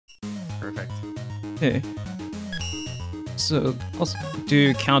Perfect. Okay. So, let's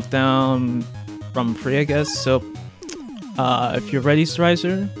do countdown from 3, I guess. So, if you're ready,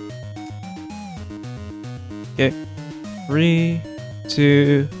 Strizer. Okay. 3,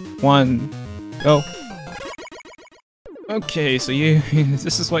 2, 1, go. Okay, so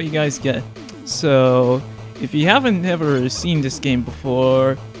this is what you guys get. So, if you haven't ever seen this game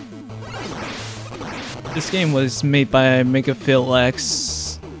before, this game was made by Megaphil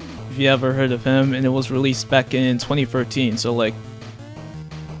X, if you ever heard of him, and it was released back in 2013, so like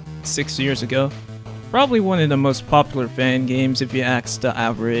 6 years ago. Probably one of the most popular fan games if you ask the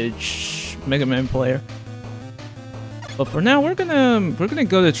average Mega Man player. But for now, we're gonna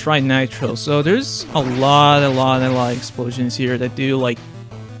go to try Nitro. So there's a lot of explosions here that do like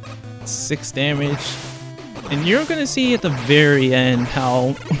 6 damage, and you're gonna see at the very end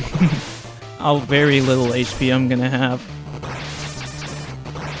how how very little HP I'm gonna have.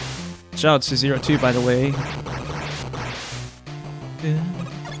 Shout out to 02, by the way.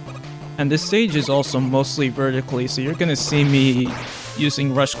 And this stage is also mostly vertically, so you're gonna see me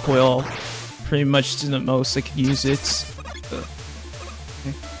using Rush Coil pretty much to the most I can use it. Okay.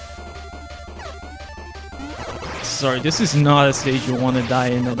 Sorry, this is not a stage you want to die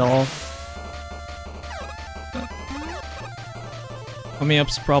in at all. Coming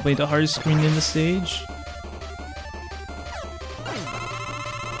up's probably the hardest screen in the stage.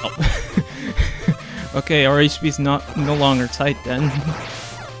 Oh. Okay, our HP's no longer tight then.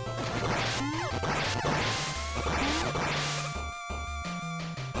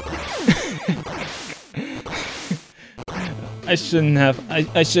 I shouldn't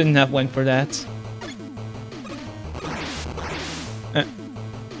have went for that.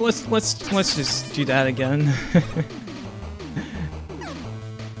 Let's just do that again.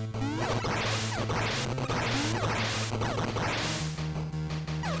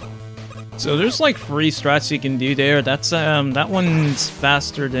 So there's like 3 strats you can do there. That's that one's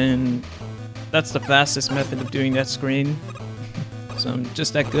faster than, that's the fastest method of doing that screen. So I'm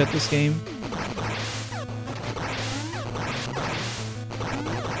just that good at this game.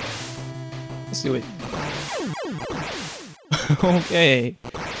 Let's do it. Okay.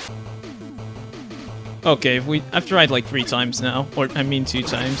 Okay, I've tried like 3 times now, or I mean 2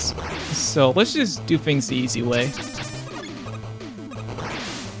 times. So let's just do things the easy way.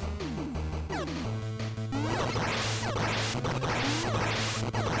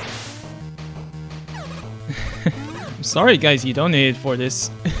 I'm sorry guys, you donated for this.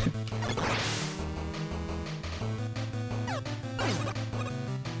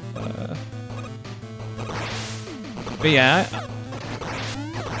 But yeah,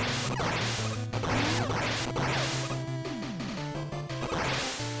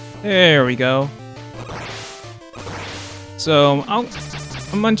 there we go. So I'll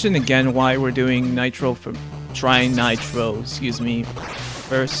mention again why we're doing Nitro for trying Nitro, excuse me,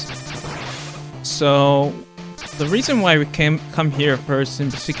 first. So the reason why we come here first in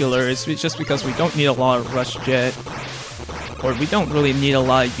particular is just because we don't need a lot of Rush Jet, or we don't really need a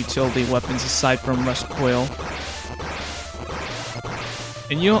lot of utility weapons aside from Rush Coil.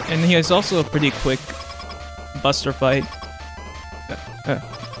 And he has also a pretty quick Buster fight.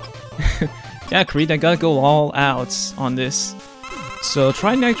 Yeah, Creed, I gotta go all out on this. So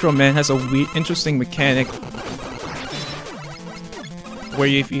Try Nitro Man has a interesting mechanic where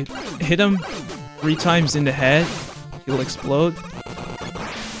if you hit him 3 times in the head, he'll explode.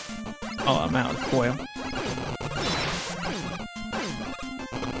 Oh, I'm out of coil.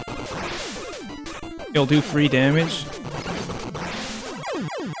 He'll do 3 damage.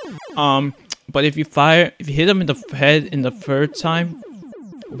 But if you hit him in the head in the 3rd time,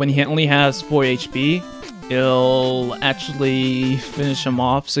 when he only has 4 HP, it'll actually finish him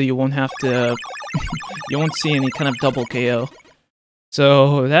off, so you won't have to, you won't see any kind of double KO.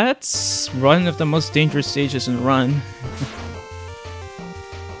 So that's one of the most dangerous stages in Run.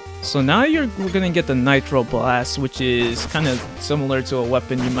 So now we're gonna get the Nitro Blast, which is kind of similar to a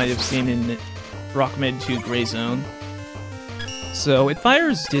weapon you might have seen in Rockman 2 Gray Zone. So it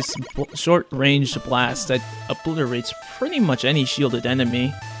fires this short-range blast that obliterates pretty much any shielded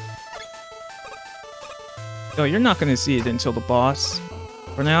enemy. Oh, you're not gonna see it until the boss.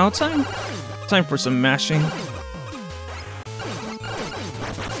 For now, time for some mashing.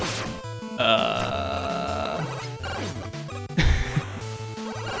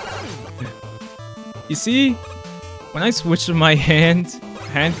 You see, when I switch to my hand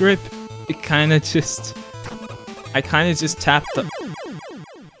grip, it I kind of just tapped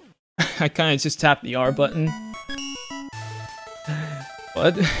the R button.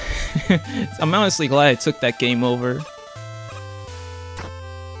 But I'm honestly glad I took that game over.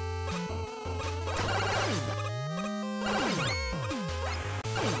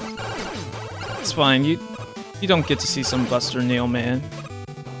 It's fine. You don't get to see some Buster Nail Man.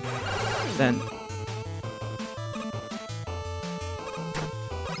 Then.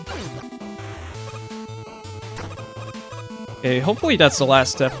 Okay, hopefully that's the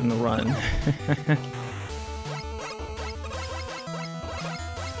last step in the run.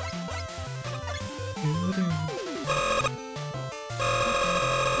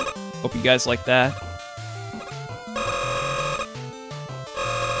 Hope you guys like that.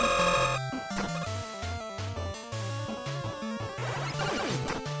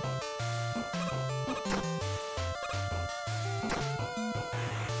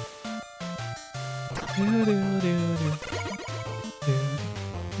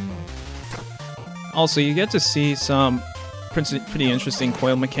 Also, you get to see some pretty interesting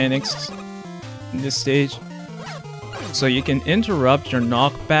coil mechanics in this stage. So you can interrupt your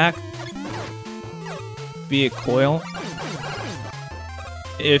knockback via coil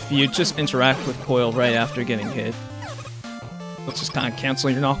if you just interact with coil right after getting hit. It'll just kind of cancel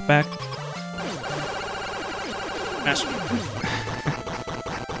your knockback.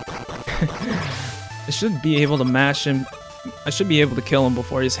 I should be able to mash him. I should be able to kill him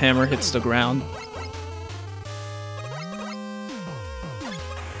before his hammer hits the ground.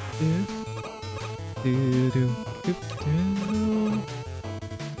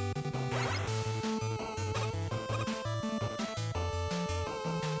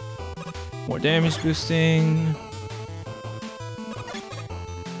 More damage boosting.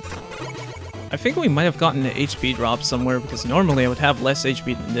 I think we might have gotten an HP drop somewhere because normally I would have less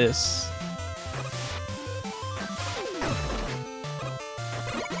HP than this.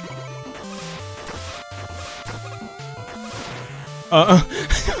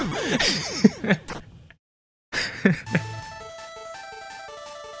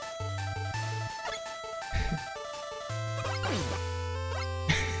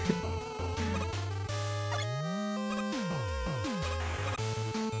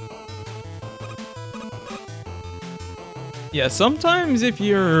 Yeah, sometimes if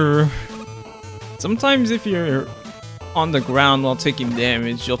you're on the ground while taking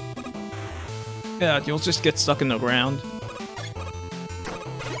damage, you'll just get stuck in the ground.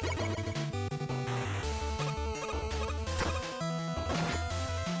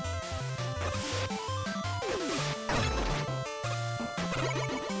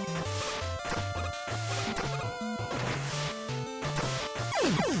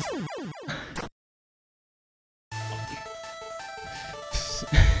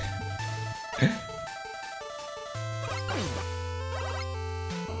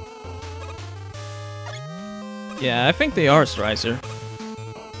 Yeah, I think they are Stricer.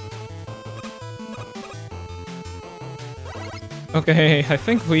 Okay, I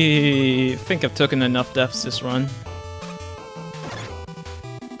think I've taken enough deaths this run.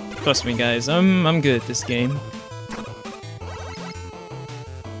 Trust me guys, I'm good at this game.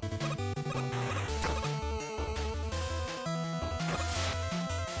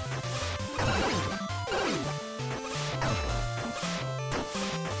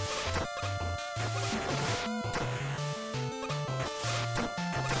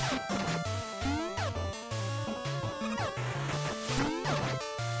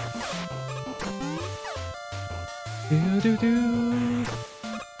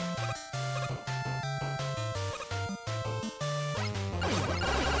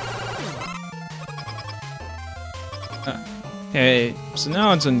 Okay, so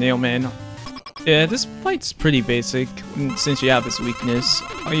now it's a Nailman. Yeah, this fight's pretty basic, since you have his weakness.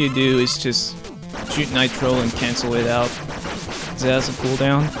 All you do is just shoot Nitro and cancel it out, because it has a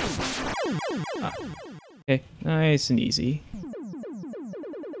cooldown. Okay, nice and easy.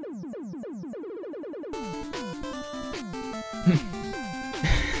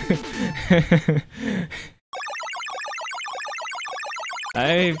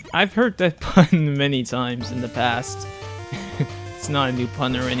 I've heard that pun many times in the past. It's not a new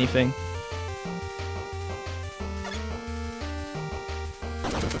pun or anything.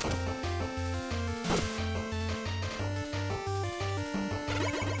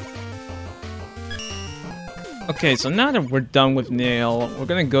 Okay, so now that we're done with Nail, we're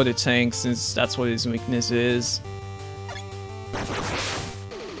gonna go to Tank since that's what his weakness is.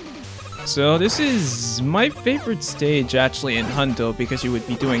 So this is my favorite stage actually in Hundo because you would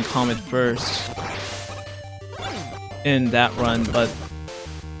be doing Comet first in that run, but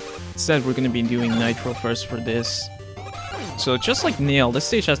instead we're going to be doing Nitro first for this. So just like Nail, this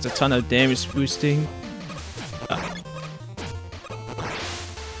stage has a ton of damage boosting.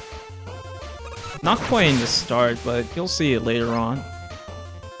 Not quite in the start, but you'll see it later on.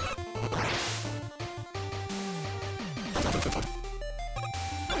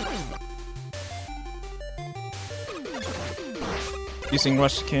 Using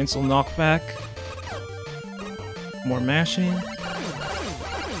rush to cancel knockback. More mashing.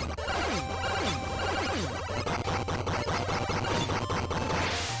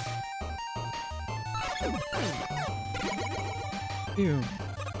 Ew.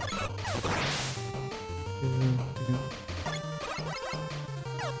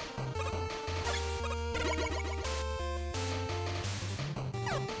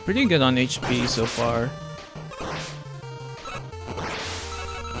 Pretty good on HP so far.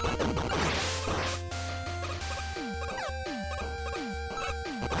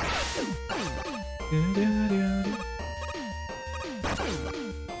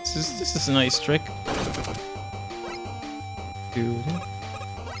 This is a nice trick.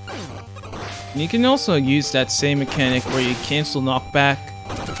 You can also use that same mechanic where you cancel knockback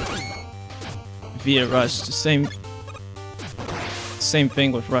via rush. The same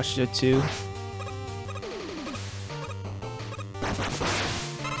thing with rush too.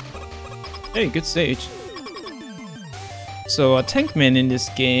 Hey, good stage. So Tankman in this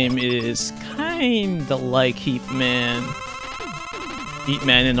game is kinda like Heatman.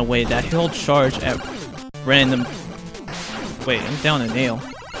 Heatman in a way that he'll charge at random. Wait, I'm down a nail.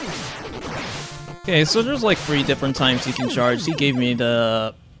 Okay, so there's like 3 different times he can charge. He gave me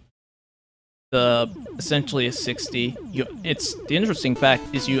the essentially a 60. It's the interesting fact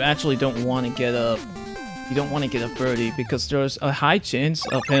is you actually don't want to get a birdie because there's a high chance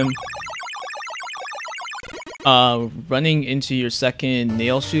of him running into your second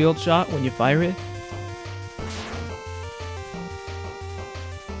nail shield shot when you fire it.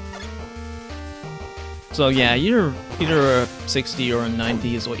 So yeah, either a 60 or a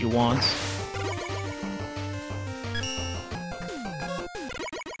 90 is what you want.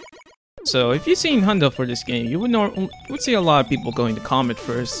 So if you've seen Hundo for this game, you would see a lot of people going to Comet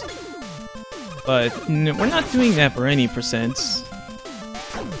first. But we're not doing that for any percents.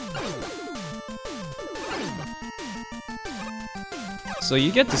 So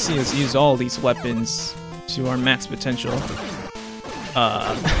you get to see us use all these weapons to our max potential.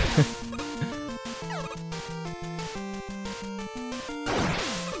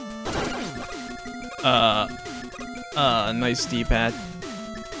 Nice D-pad.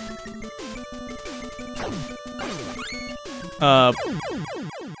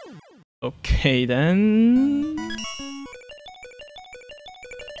 Okay then.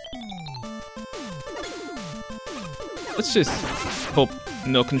 Let's just hope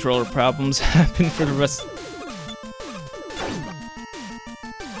no controller problems happen for the rest.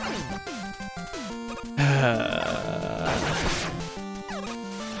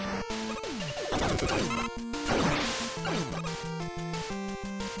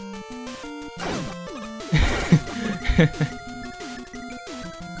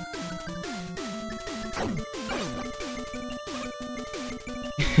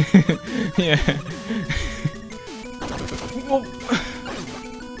 Yeah. Whoa.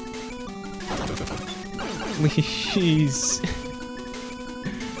 Please.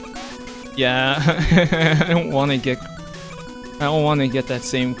 Yeah, I don't want to get that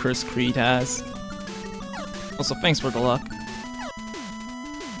same curse Creed has. Also, thanks for the luck.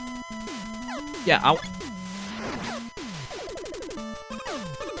 Yeah, I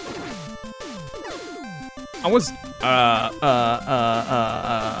was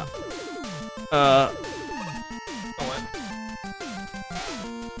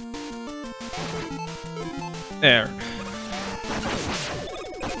there.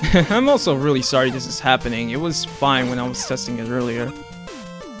 I'm also really sorry this is happening. It was fine when I was testing it earlier.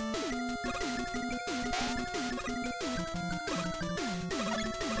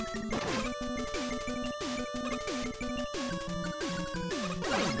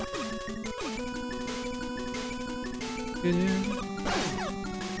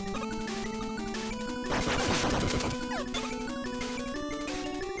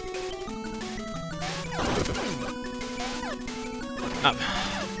 Up.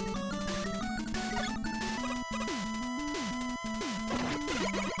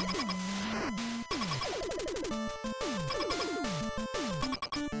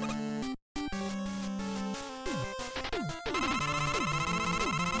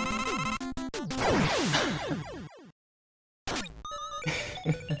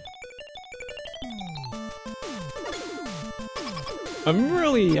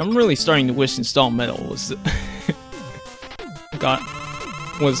 I'm really starting to wish Install Metal was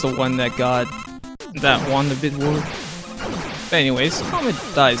the one that won the bid war. But anyways, Comet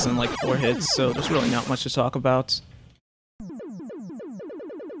dies in like 4 hits, so there's really not much to talk about.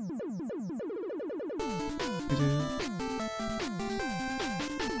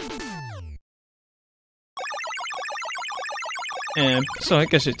 And so I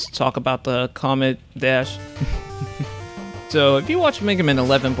guess it's talk about the Comet Dash. So if you watched Mega Man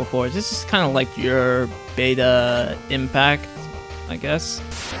 11 before, this is kind of like your beta impact, I guess.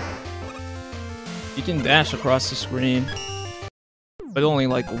 You can dash across the screen, but only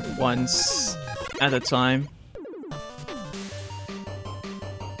like once at a time.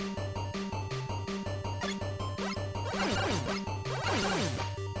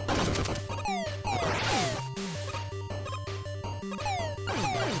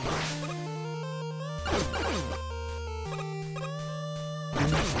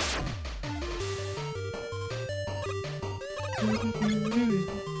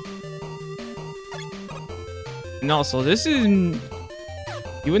 And also, this is...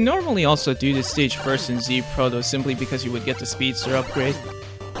 You would normally also do this stage first in Z Proto simply because you would get the Speedster upgrade.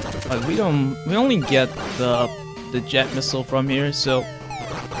 But we only get the jet missile from here, so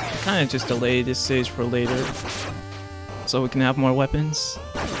kind of just delay this stage for later, so we can have more weapons.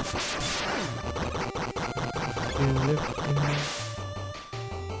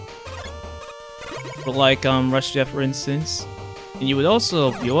 For like Rush Jet, for instance, and you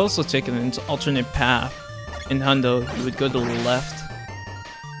also take an alternate path. In Hundo, you would go to the left.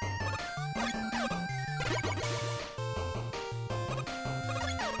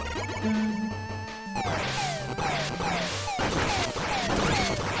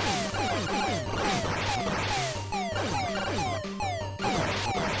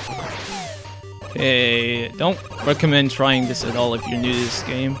 Okay, don't recommend trying this at all if you're new to this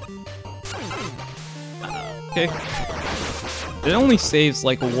game. Okay. It only saves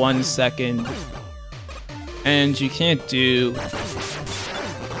like 1 second. And you can't do...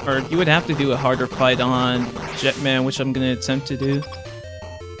 Or you would have to do a harder fight on Jetman, which I'm gonna attempt to do.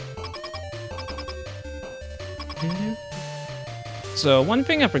 So, one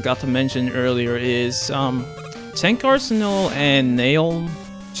thing I forgot to mention earlier is, Tank Arsenal and Nail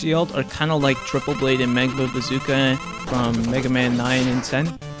Shield are kind of like Triple Blade and Mega Bazooka from Mega Man 9 and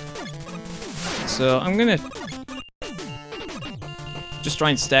 10. So, I'm gonna just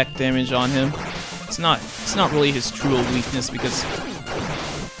try and stack damage on him. It's not really his true weakness because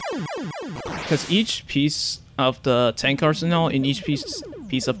each piece of the Tank Arsenal and each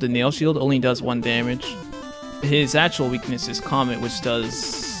piece of the Nail Shield only does 1 damage. His actual weakness is Comet, which does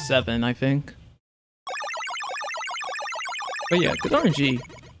 7, I think. But yeah, good RNG.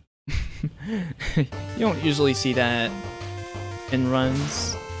 You don't usually see that in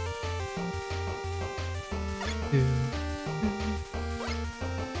runs.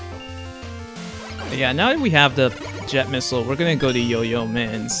 But yeah, now that we have the jet missile, we're gonna go to Yo-Yo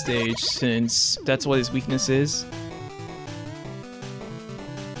Man's stage since that's what his weakness is.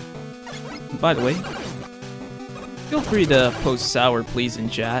 By the way, feel free to post sour please in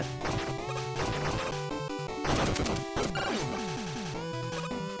chat.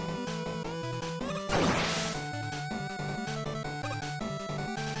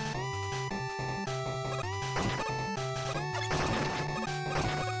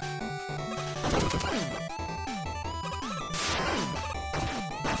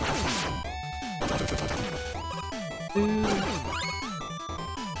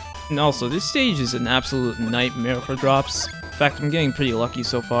 And also, this stage is an absolute nightmare for drops. In fact, I'm getting pretty lucky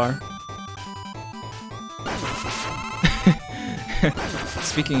so far.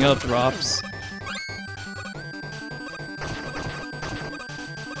 Speaking of drops...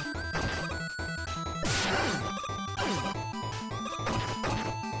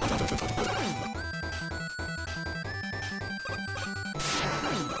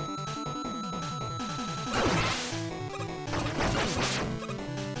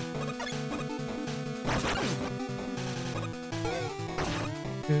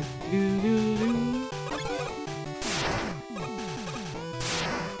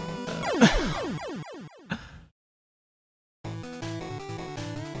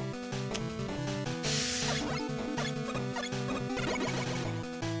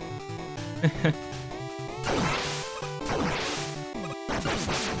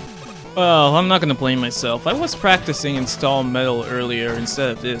 Well, I'm not gonna blame myself. I was practicing Install Metal earlier instead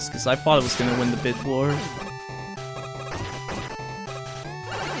of this, because I thought I was gonna win the bid war.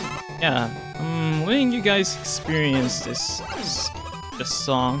 Yeah, I'm letting you guys experience this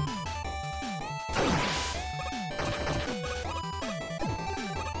song.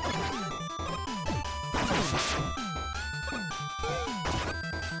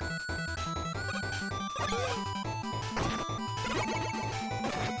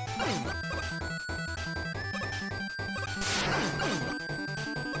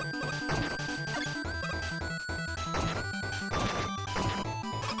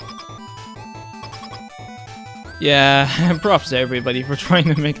 Yeah, props to everybody for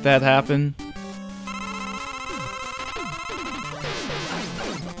trying to make that happen.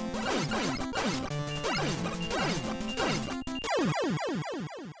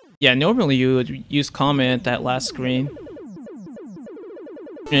 Yeah, normally you would use comment that last screen.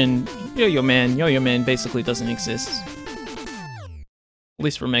 And Yo-Yo Man basically doesn't exist. At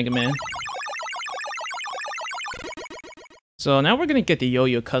least for Mega Man. So now we're gonna get the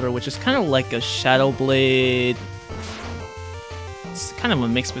Yo-Yo Cutter, which is kind of like a Shadow Blade. It's kind of a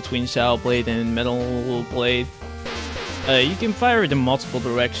mix between Shadow Blade and Metal Blade. You can fire it in multiple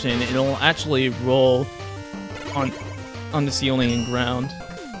directions. It'll actually roll on the ceiling and ground.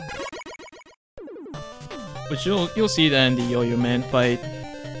 Which you'll see that in the Yo-Yo Man fight.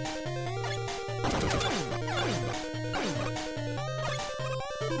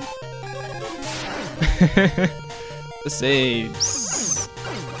 The saves.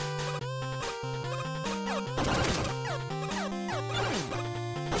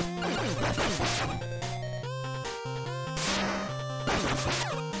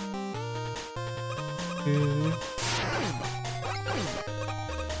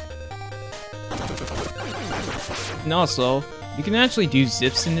 And also, you can actually do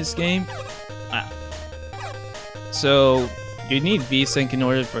zips in this game. So, you need VSync in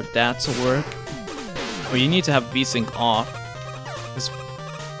order for that to work. Or you need to have VSync off.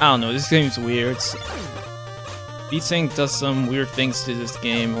 I don't know, this game's weird. VSync does some weird things to this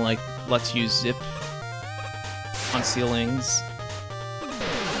game, like lets you zip on ceilings.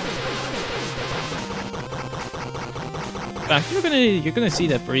 In fact, you're gonna see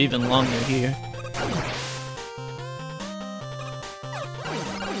that for even longer here.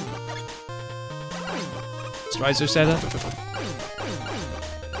 Striser setup.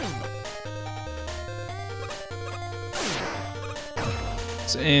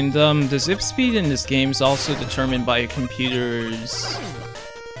 And the zip speed in this game is also determined by your computer's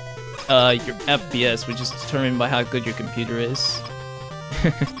your FPS, which is determined by how good your computer is.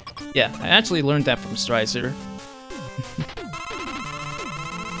 Yeah, I actually learned that from Striser.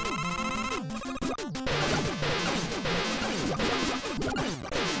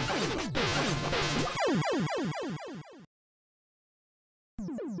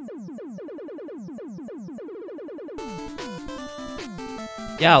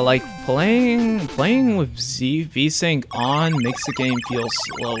 Yeah, like playing with VSync on makes the game feel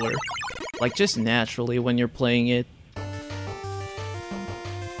slower. Like just naturally when you're playing it.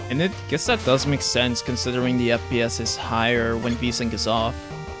 And I guess that does make sense considering the FPS is higher when VSync is off.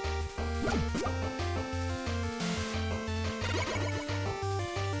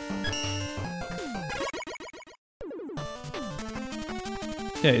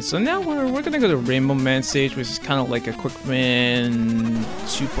 Okay, so now we're gonna go to Rainbow Man stage, which is kind of like a Quick Man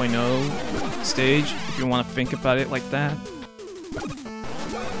 2.0 stage, if you want to think about it like that.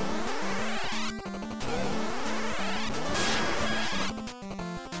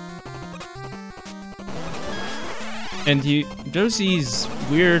 And there's these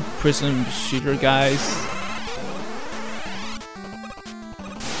weird prism shooter guys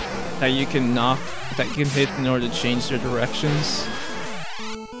that you can hit in order to change their directions.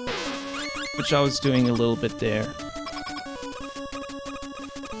 Which I was doing a little bit there.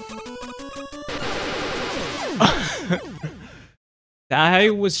 I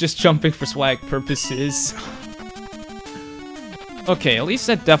was just jumping for swag purposes. Okay, at least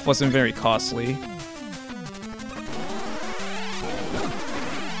that death wasn't very costly.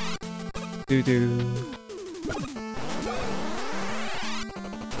 Doo-doo.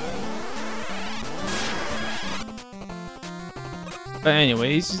 But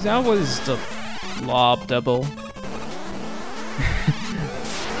anyways, that was the lob double.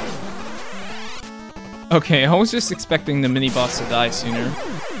 Okay, I was just expecting the mini-boss to die sooner.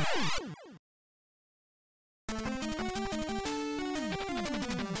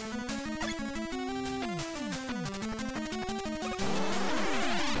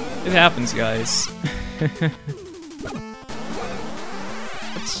 It happens, guys.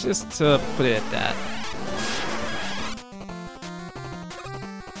 Let's just put it at that.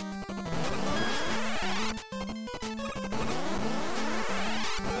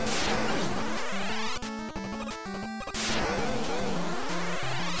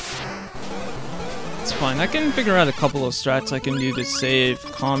 It's fine, I can figure out a couple of strats I can do to save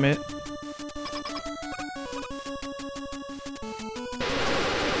Comet.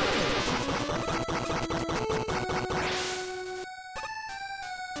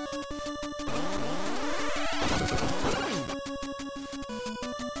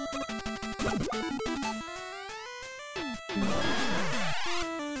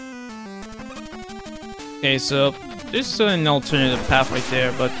 Okay, so there's an alternative path right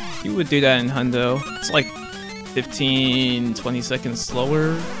there, but you would do that in Hundo. It's like 15-20 seconds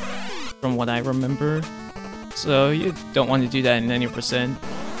slower from what I remember. So you don't want to do that in 90%.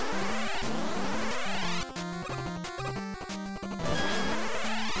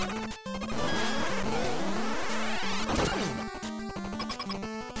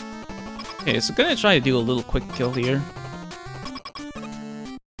 Okay, so gonna try to do a little quick kill here.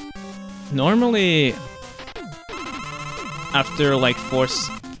 Normally, after like 4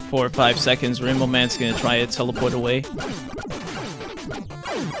 or 5 seconds, Rainbow Man's gonna try to teleport away.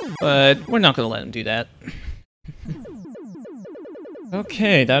 But we're not gonna let him do that.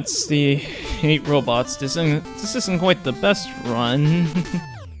 Okay, that's the 8 robots. This isn't quite the best run.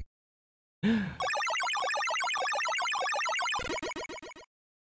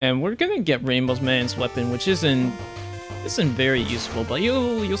 And we're gonna get Rainbow Man's weapon, which isn't very useful, but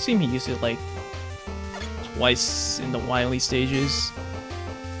you'll see me use it like twice in the Wily stages.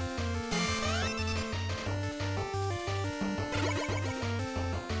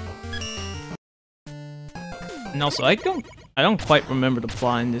 And also, I don't quite remember the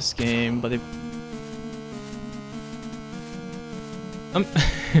plot in this game, but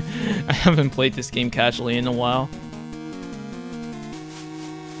I haven't played this game casually in a while.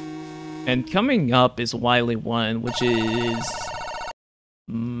 And coming up is Wily 1, which is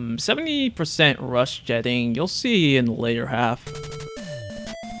 70% rush jetting. You'll see in the later half.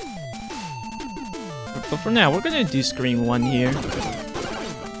 But for now, we're gonna do Screen 1 here.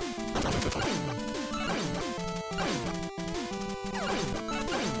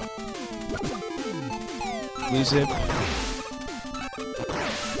 Blue Zip.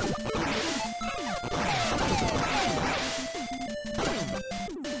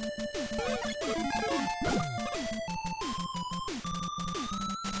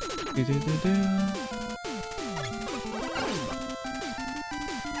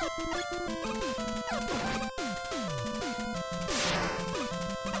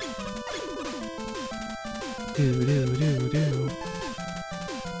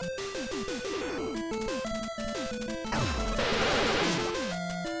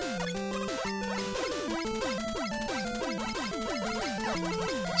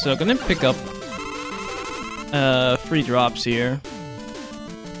 So I'm gonna pick up free drops here.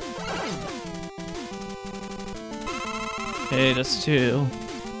 Okay, that's 2.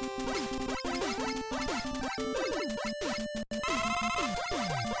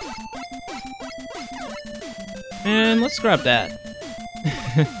 And let's grab that.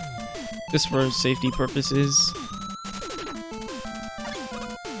 Just for safety purposes.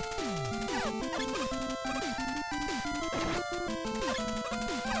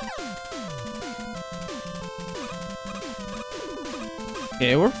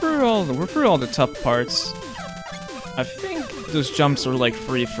 Okay, we're through all the tough parts. I think those jumps are like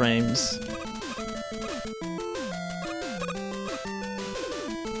free frames.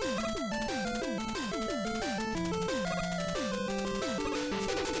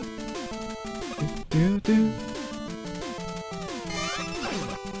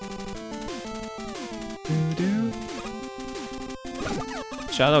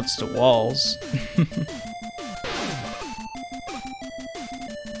 Shoutouts to walls.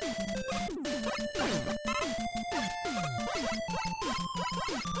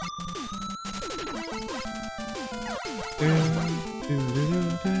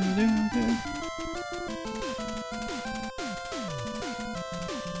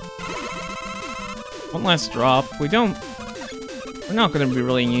 One last drop. We're not gonna be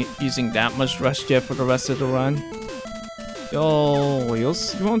really using that much rush jet for the rest of the run. You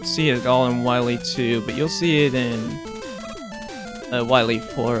won't see it all in Wily 2, but you'll see it in Wily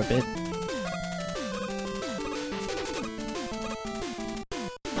 4 a bit.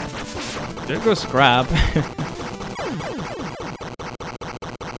 There goes Crab.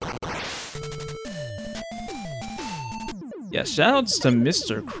 Yeah, shoutouts to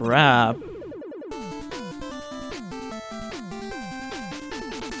Mr. Crab.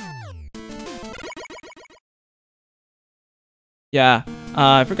 Yeah,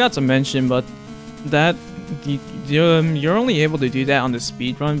 I forgot to mention, but that you're only able to do that on the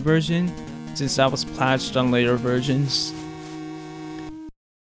speedrun version, since that was patched on later versions.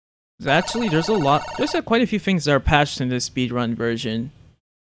 Actually, there's quite a few things that are patched in the speedrun version,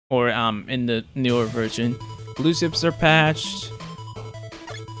 or in the newer version. Blue zips are patched.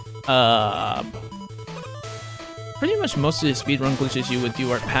 Pretty much most of the speedrun glitches you would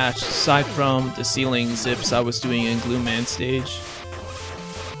do are patched, aside from the ceiling zips I was doing in Glue Man stage.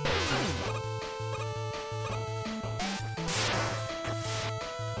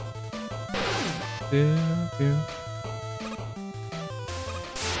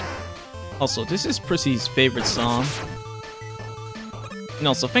 Also, this is Prissy's favorite song. And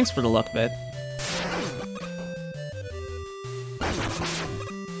also, thanks for the luck bet.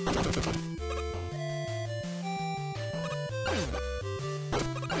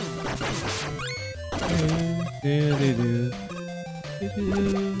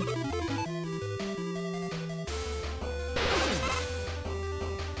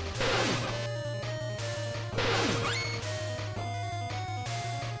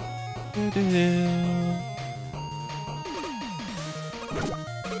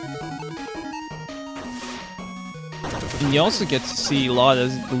 And you also get to see a lot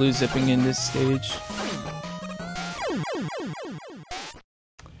of blue zipping in this stage.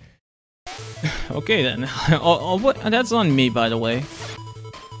 Okay then, that's on me, by the way.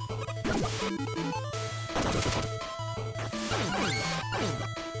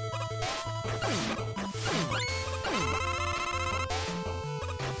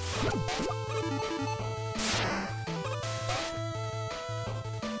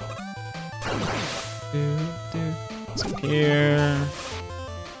 It's here.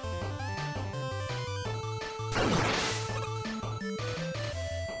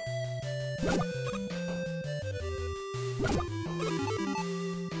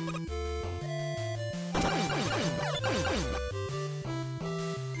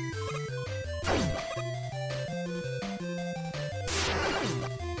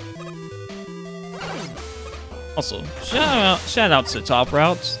 Also, shout out to top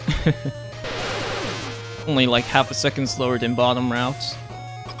routes. Only like half a second slower than bottom routes.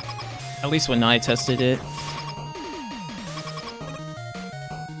 At least when I tested it.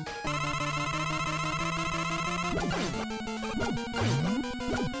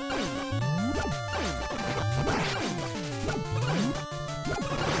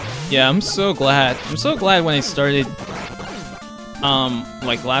 Yeah, I'm so glad. I'm so glad when I started,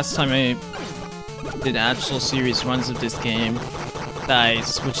 like last time I did actual series runs of this game, that I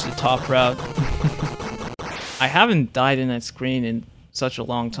switched to top route. I haven't died in that screen in such a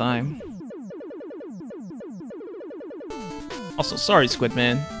long time. Also, sorry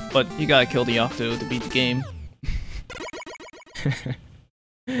Squidman, but you gotta kill the Octo to beat the game.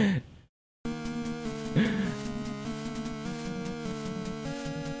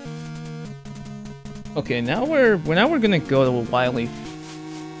 Okay, now we're gonna go to Wily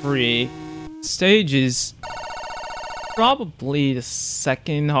Free. Stage is probably the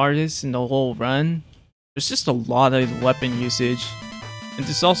second hardest in the whole run. There's just a lot of weapon usage. And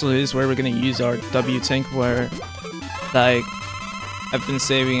this also is where we're gonna use our W tank where that I've been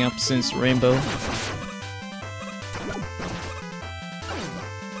saving up since Rainbow.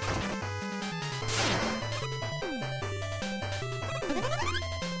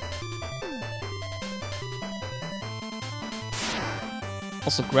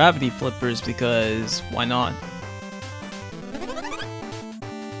 Also gravity flippers because why not?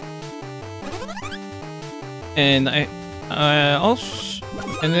 And and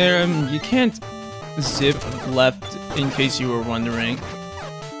there you can't zip left in case you were wondering.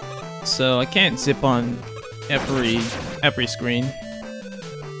 So I can't zip on every screen.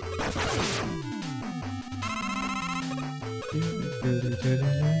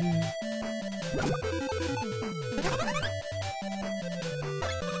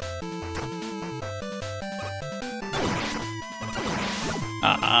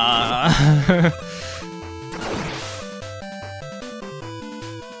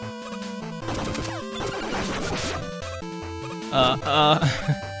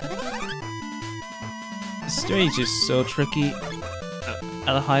 The stage is so tricky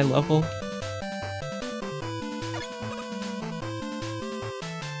at a high level.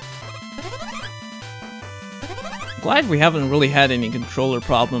 Glad we haven't really had any controller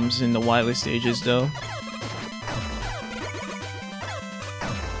problems in the Wily stages though.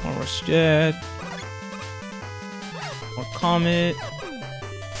 More Rush Jet. More Comet.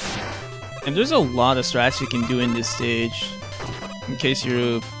 And there's a lot of strats you can do in this stage. In case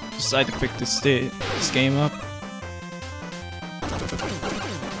you decide to pick this game up.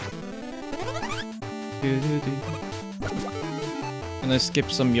 I'm gonna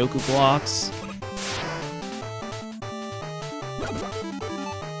skip some Yoku blocks.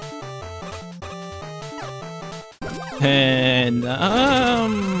 And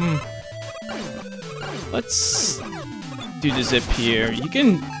let's do the zip here. You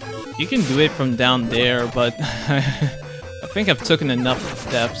can do it from down there, but I think I've taken enough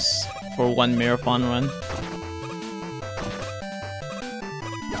steps for one marathon run.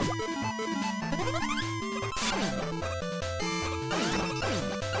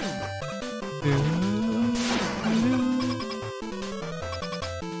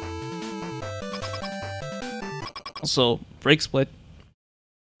 Also, break split.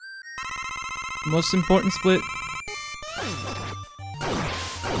 Most important split.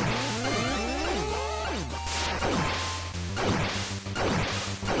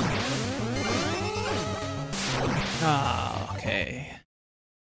 Ah, okay.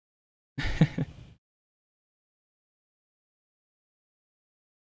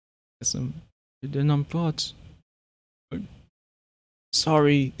 Then I'm thoughts.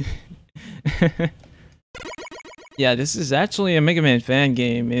 Sorry. Yeah, this is actually a Mega Man fan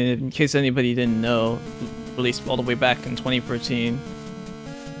game, in case anybody didn't know. Released all the way back in 2013.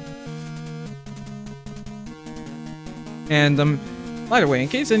 And, by the way, in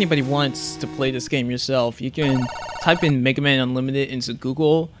case anybody wants to play this game yourself, you can type in Mega Man Unlimited into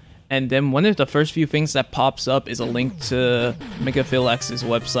Google, and then one of the first few things that pops up is a link to MegaPhilX's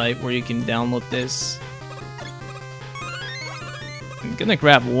website where you can download this. I'm gonna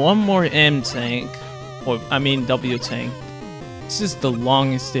grab one more M tank, or I mean W tank. This is the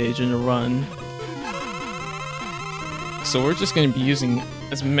longest stage in the run. So we're just gonna be using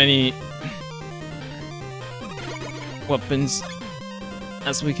as many weapons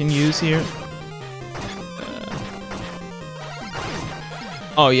as we can use here.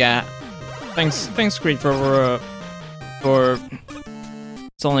 Oh yeah, thanks Creed for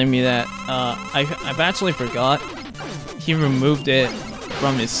telling me that. I've actually forgot. He removed it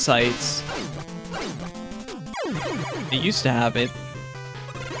from his sites. It used to have it.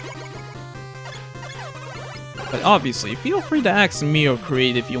 But obviously, feel free to ask me or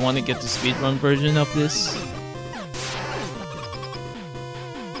Creed if you want to get the speedrun version of this.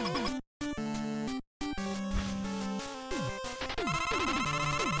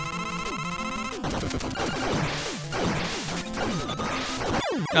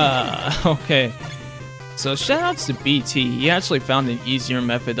 Okay. So shoutouts to BT, he actually found an easier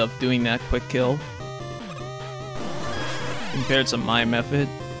method of doing that quick kill compared to my method.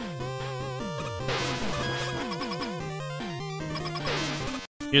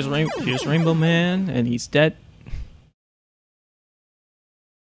 Here's Rainbow Man, and he's dead.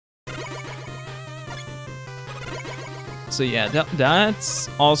 So yeah, that's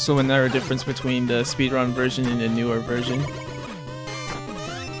also another difference between the speedrun version and the newer version.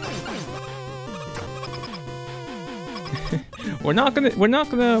 We're not gonna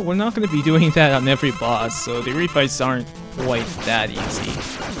be doing that on every boss, so the refights aren't quite that easy.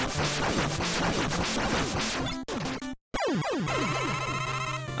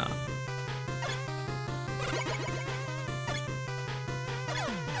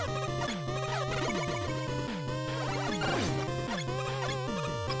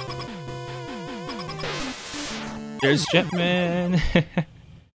 There's Jetman.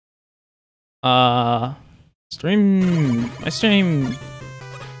 My stream,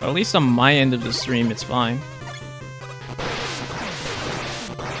 or at least on my end of the stream, it's fine.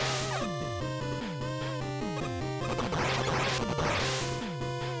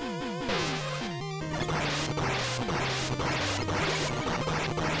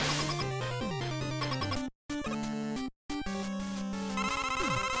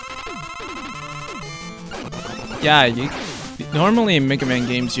 Yeah, normally in Mega Man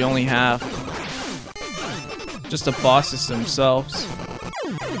games you only have just the bosses themselves.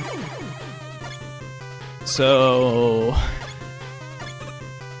 So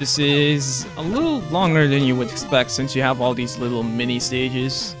this is a little longer than you would expect since you have all these little mini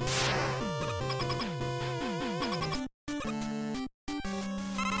stages.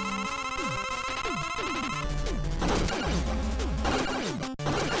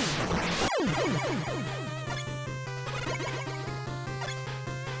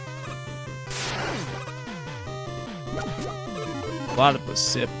 A lot of a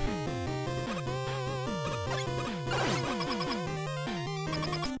sip.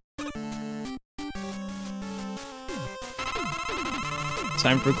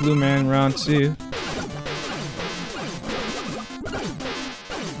 Time for Glue Man round 2.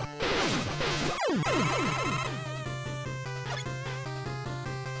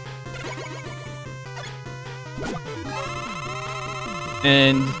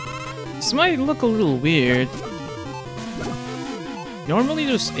 And this might look a little weird. Normally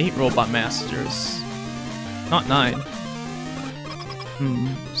there's 8 Robot Masters, not 9.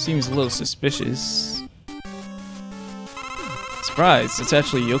 Seems a little suspicious. Surprise, it's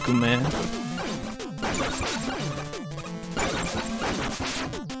actually Yoku Man.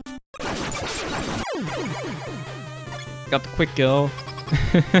 Got the quick kill.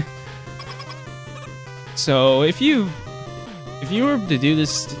 So if you were to do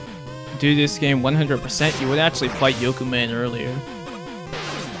this game 100%, you would actually fight Yoku Man earlier.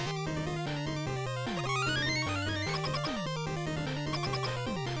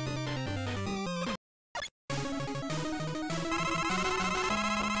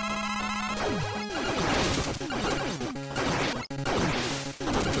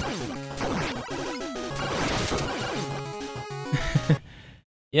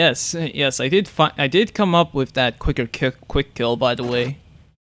 Yes, yes, I did come up with that quick kill, by the way.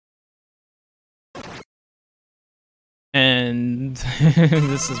 And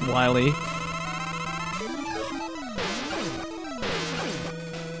this is Wily.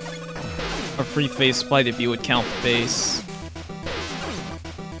 A free face fight if you would count the base.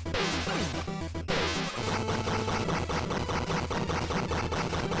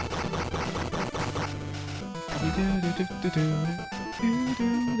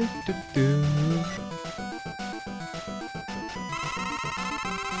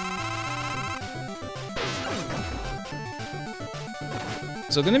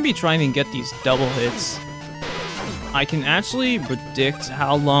 So gonna be trying to get these double hits. I can actually predict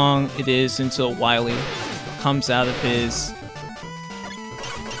how long it is until Wily comes out of his,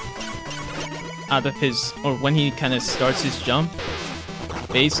 or when he kind of starts his jump,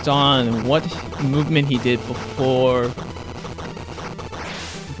 based on what movement he did before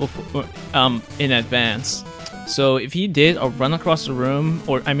in advance. So if he did a run across the room,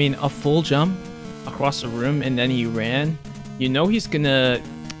 or I mean a full jump across the room and then he ran, you know he's gonna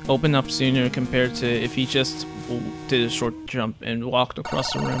open up sooner compared to if he just did a short jump and walked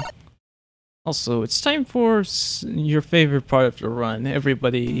across the room. Also, it's time for your favorite part of the run.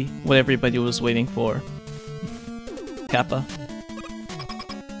 What everybody was waiting for. Kappa.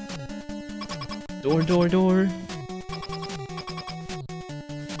 Door, door, door.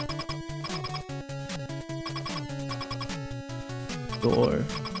 Door,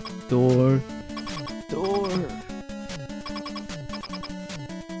 door, door.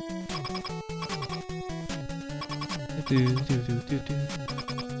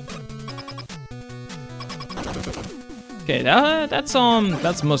 Okay, that's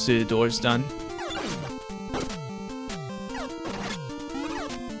most of the doors done.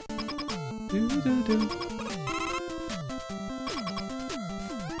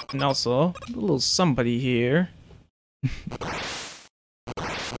 And also, a little somebody here.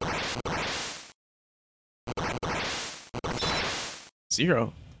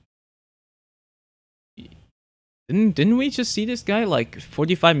 Zero. Didn't we just see this guy like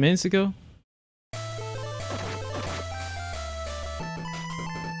 45 minutes ago?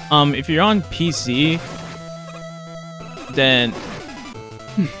 If you're on PC, then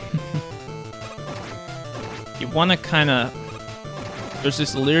you wanna kinda, there's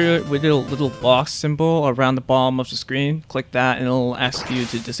this little box symbol around the bottom of the screen. Click that and it'll ask you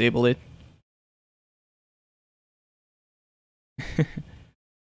to disable it.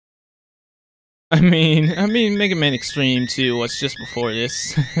 I mean, Mega Man Extreme 2 was just before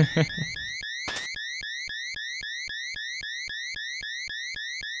this.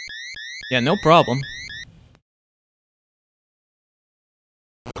 Yeah, no problem.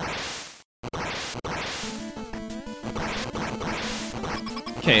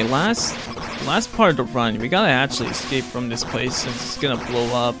 Okay, last part of the run, we gotta actually escape from this place since it's gonna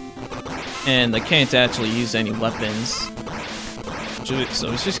blow up, and I can't actually use any weapons.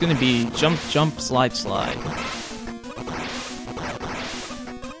 So it's just gonna be jump, jump, slide, slide.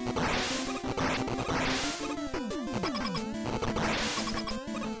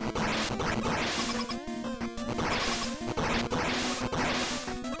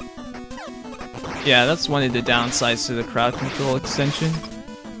 Yeah, that's one of the downsides to the crowd control extension.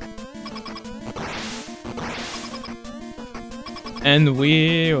 And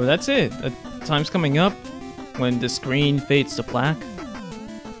that's it. The time's coming up when the screen fades to black.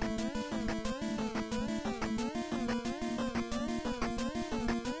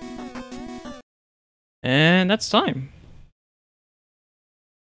 And that's time.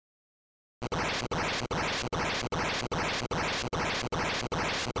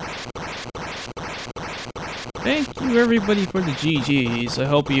 Thank you everybody for the GGs. I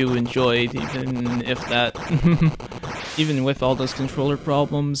hope you enjoyed, even if that, even with all those controller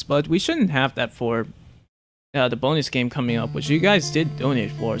problems. But we shouldn't have that for the bonus game coming up, which you guys did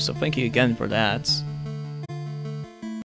donate for. So thank you again for that.